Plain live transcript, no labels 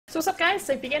So what's up guys,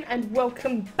 Sophie again and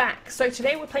welcome back. So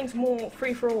today we're playing some more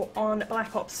free-for-all on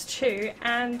Black Ops 2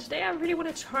 and today I really want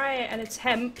to try an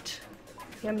attempt,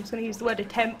 I'm just going to use the word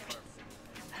attempt,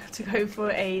 to go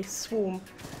for a swarm.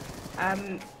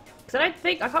 Because I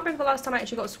can't remember the last time I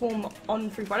actually got a swarm on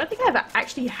free-for-all. I don't think I ever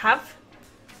actually have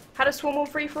had a swarm on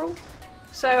free-for-all.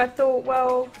 So I thought,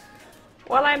 well,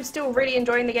 while I'm still really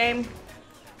enjoying the game,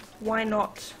 why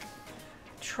not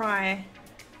try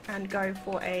and go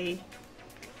for a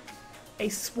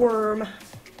swarm,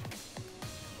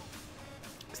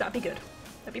 because that'd be good.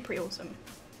 That'd be pretty awesome.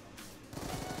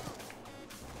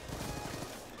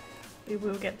 We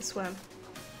will get the swarm.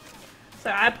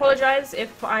 So I apologize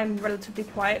if I'm relatively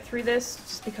quiet through this,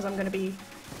 just because I'm going to be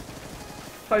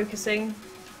focusing,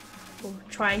 or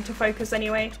trying to focus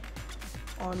anyway,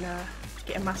 on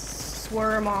getting my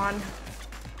swarm on.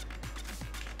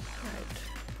 Right.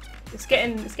 It's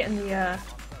getting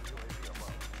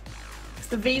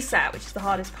the VSAT, which is the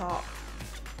hardest part.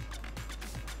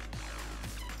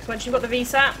 So once you've got the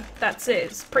VSAT, that's it.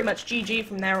 It's pretty much GG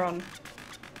from there on.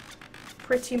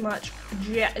 Pretty much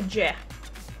GG.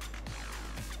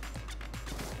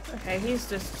 Okay, he's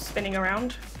just spinning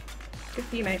around. Good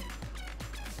for you, mate.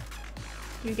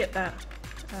 You get that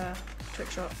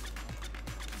trick shot.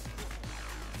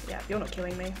 Yeah, you're not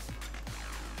killing me.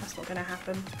 That's not gonna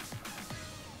happen.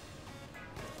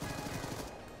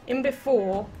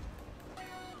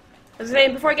 I was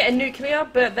saying before I get a nuclear,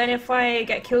 but then if I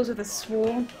get kills with a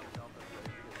swarm,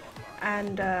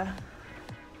 and I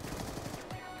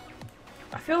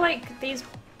feel like these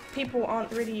people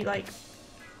aren't really like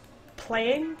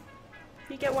playing. If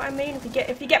you get what I mean,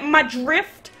 if you get my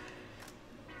drift.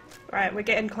 Right, we're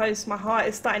getting close. My heart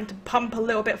is starting to pump a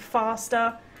little bit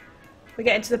faster. We're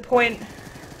getting to the point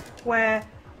where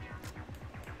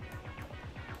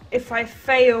if I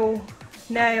fail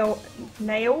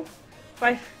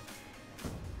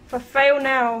if I fail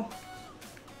now,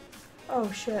 oh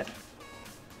shit.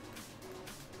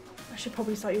 I should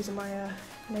probably start using my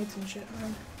nades and shit.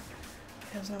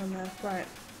 There's none on there. Right.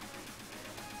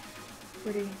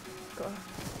 Really gotta...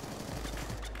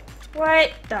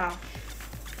 What the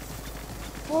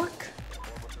fuck?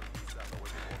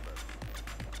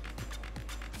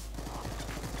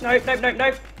 Nope, nope, nope,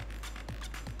 nope.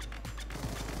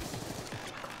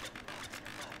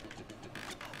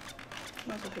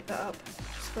 Might as well pick that up.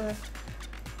 Just for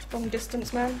long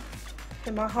distance, man.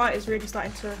 Okay, my heart is really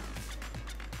starting to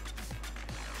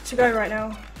go right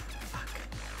now. Fuck.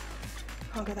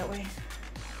 Can't go that way.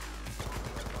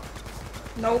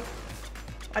 Nope.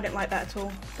 I didn't like that at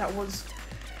all. That was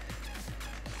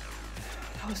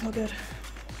not good.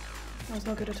 That was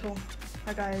not good at all.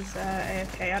 Hi guys,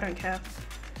 AFK, I don't care.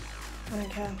 I don't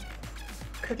care.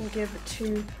 Couldn't give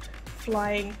two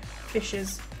flying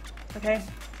fishes. Okay?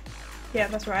 Yeah,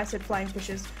 that's right, I said flying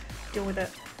fishes. Deal with it.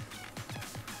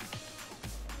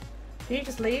 Did you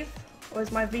just leave? Or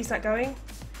is my VSAT going?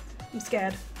 I'm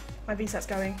scared. My VSAT's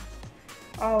going.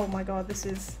 Oh my god, this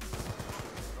is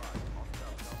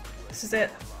it.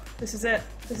 This is it.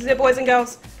 This is it, boys and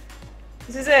girls.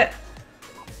 This is it.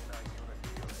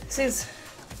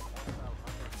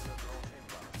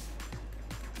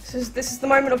 This is the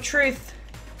moment of truth.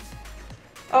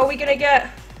 Are we gonna get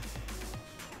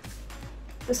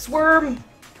the swarm?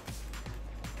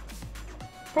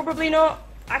 Probably not.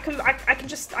 I can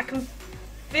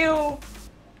feel.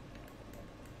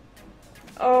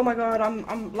 Oh my god,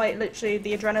 I'm like literally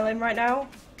the adrenaline right now.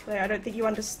 Like, I don't think you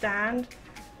understand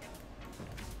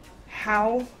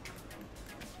how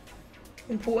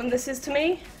important this is to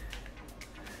me.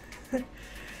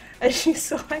 As you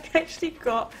saw, I actually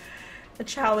got a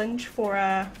challenge for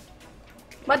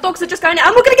my dogs are just going out.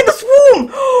 I'm not gonna get the swarm!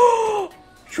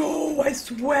 Yo, I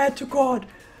swear to god.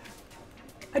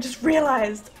 I just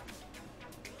realized.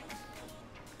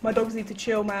 My dogs need to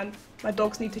chill, man. My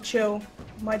dogs need to chill.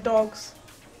 My dogs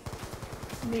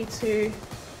need to...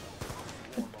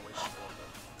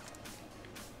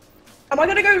 Am I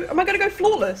gonna go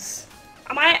flawless?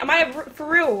 Am I for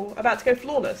real about to go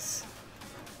flawless?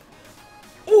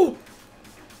 Oh!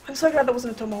 I'm so glad that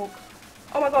wasn't a tomahawk.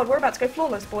 Oh my god, we're about to go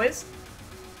flawless, boys.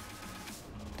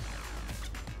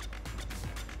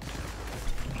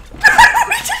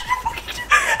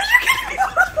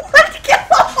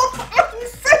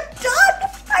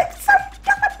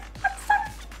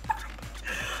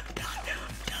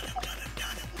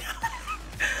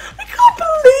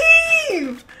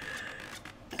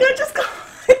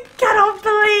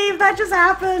 That just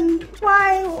happened.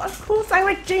 Why? Of course I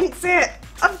would jinx it.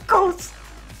 Of course.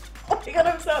 Oh my god,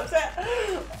 I'm so upset.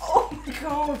 Oh my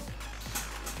god.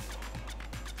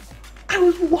 I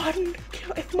was one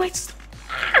kill. If my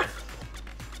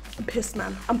I'm pissed,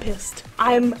 man. I'm pissed.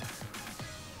 I'm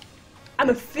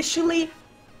officially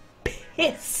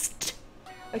pissed.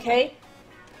 Okay?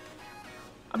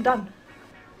 I'm done.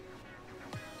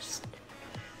 Just...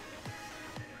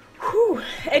 Whew.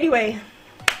 Anyway,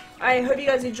 I hope you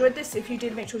guys enjoyed this. If you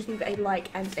did, make sure to leave a like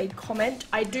and a comment.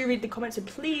 I do read the comments, so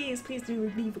please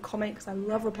do leave a comment because I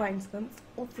love replying to them. It's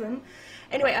awesome.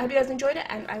 Anyway, I hope you guys enjoyed it,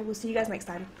 and I will see you guys next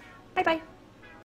time. Bye bye.